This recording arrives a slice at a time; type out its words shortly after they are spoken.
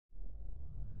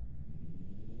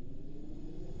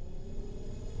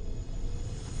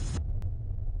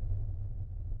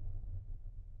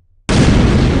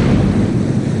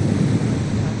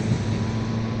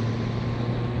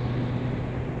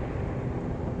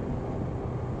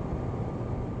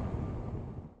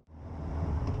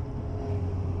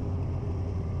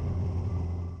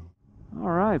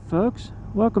Alright folks,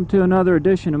 welcome to another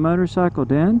edition of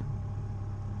MotorcycleDen.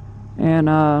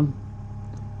 And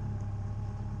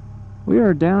we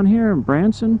are down here in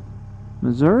Branson,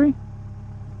 Missouri.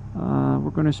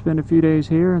 We're going to spend a few days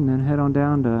here and then head on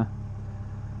down to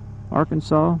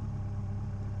Arkansas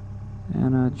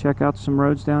and check out some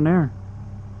roads down there.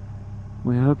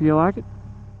 We hope you like it.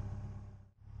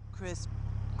 Crisp,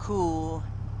 cool,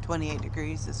 28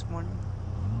 degrees this morning.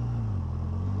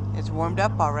 It's warmed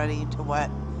up already to what?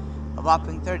 A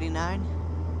whopping 39?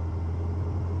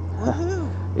 Woohoo!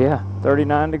 Yeah,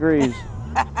 39 degrees.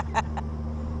 Hey,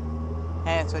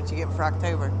 that's what you get for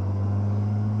October.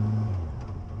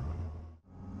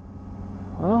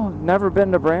 Well, never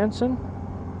been to Branson,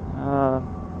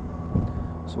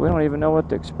 so we don't even know what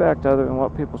to expect other than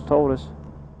what people's told us.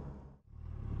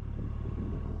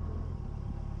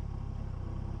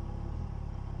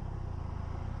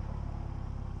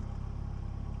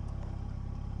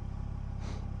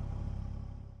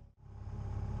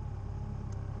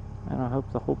 And I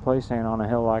hope the whole place ain't on a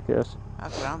hill like this.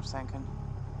 That's what I'm thinking.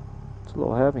 It's a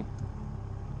little heavy.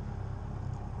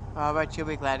 Well, I bet you'll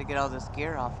be glad to get all this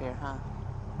gear off here, huh?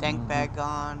 Tank bag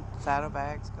gone,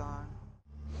 saddlebags gone.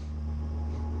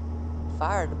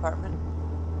 Fire department.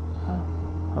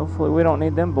 Hopefully we don't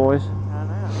need them boys. I don't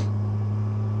know.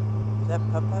 Is that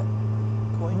putt-putt?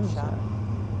 Coin shot?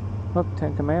 Look,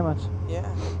 10 Commandments.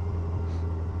 Yeah.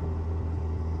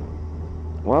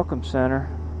 Welcome center.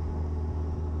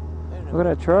 Look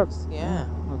at that truck. Yeah.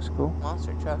 Looks cool.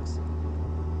 Monster trucks.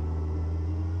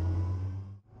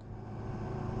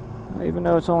 Even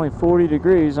though it's only 40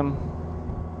 degrees, it's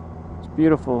a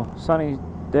beautiful sunny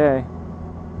day.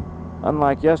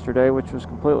 Unlike yesterday, which was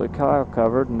completely cloud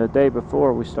covered, and the day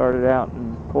before we started out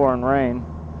in pouring rain.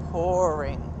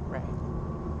 Pouring rain.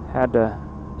 Had to.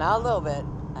 Not a little bit.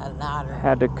 A lot.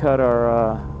 Had to cut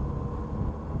our.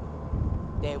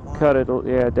 Day one. Cut it.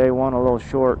 Yeah, day one a little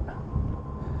short.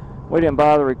 We didn't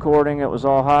bother recording. It was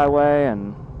all highway,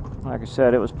 and like I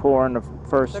said, it was pouring the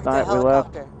first night we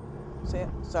left. See it?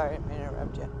 Sorry, I didn't mean to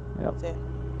interrupt you. Yep. See it?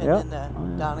 And Yep. then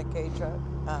the Donna K truck,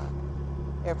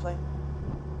 airplane.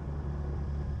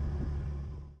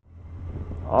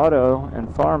 Auto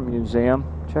and Farm Museum.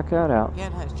 Check that out. Yeah,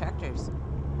 it has tractors.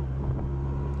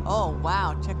 Oh,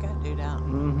 wow. Check that dude out.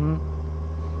 Mm-hmm.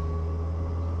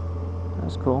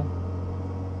 That's cool.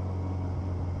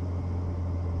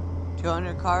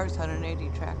 200 cars, 180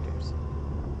 tractors.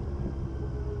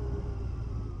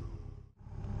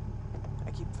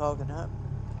 I keep fogging up.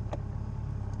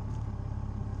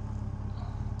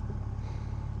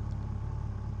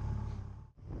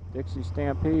 Dixie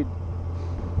Stampede.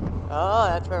 Oh,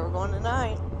 that's where we're going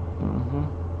tonight.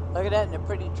 Mm-hmm. Look at that, and a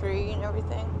pretty tree and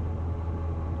everything.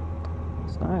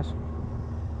 It's nice.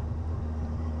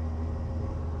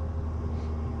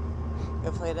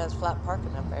 Hopefully it has flat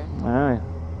parking up there. All right.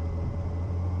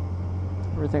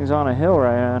 Everything's on a hill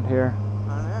right around here.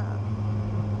 I know.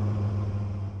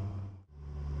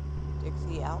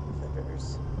 Dixie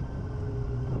Outfitters.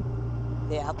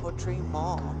 The Apple Tree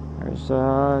Mall. There's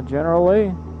General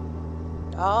Lee.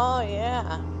 Oh,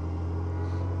 yeah.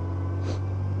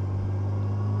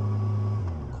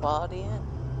 Quality Inn.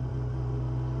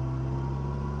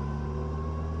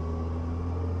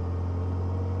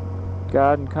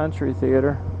 God and Country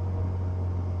Theater.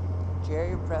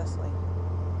 Jerry Presley.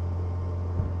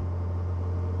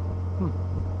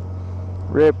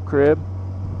 Rib Crib.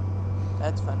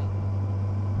 That's funny.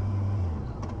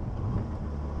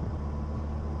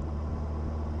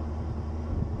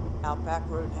 Outback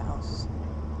Roadhouse.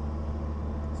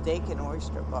 Steak and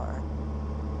Oyster Bar.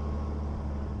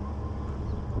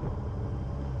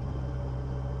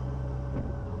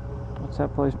 What's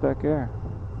that place back there?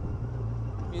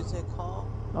 Music Hall.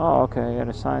 Oh, okay. Yeah,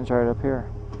 the sign's right up here.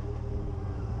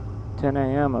 10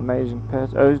 a.m. Amazing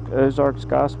Pets. Ozark's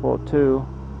Gospel at 2.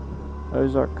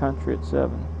 Ozark Country at 7.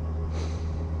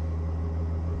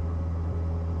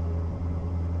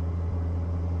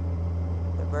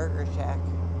 The Burger Shack.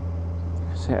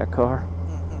 See that car?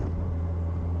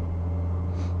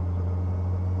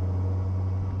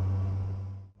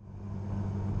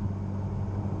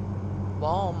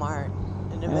 Walmart.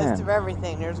 In the midst of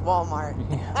everything, there's Walmart.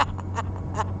 Yeah.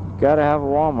 Gotta have a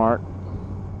Walmart.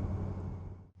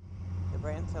 The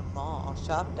Branson Mall.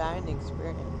 Shop, dine,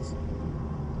 experience.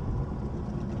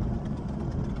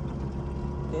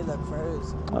 They look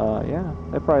froze. Yeah.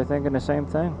 They're probably thinking the same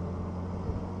thing.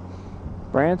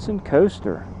 Branson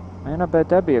Coaster. Man, I bet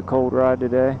that'd be a cold ride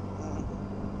today.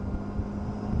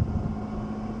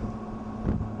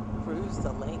 Cruise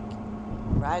the lake.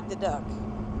 Ride the duck.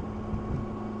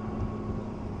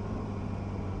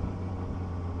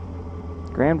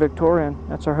 Grand Victorian.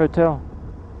 That's our hotel.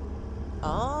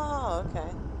 Oh,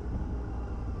 okay.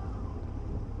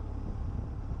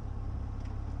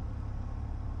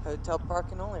 Hotel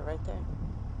parking only right there.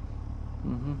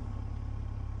 Mm-hmm.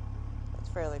 That's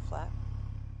fairly flat.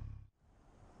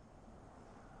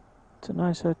 It's a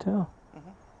nice hotel.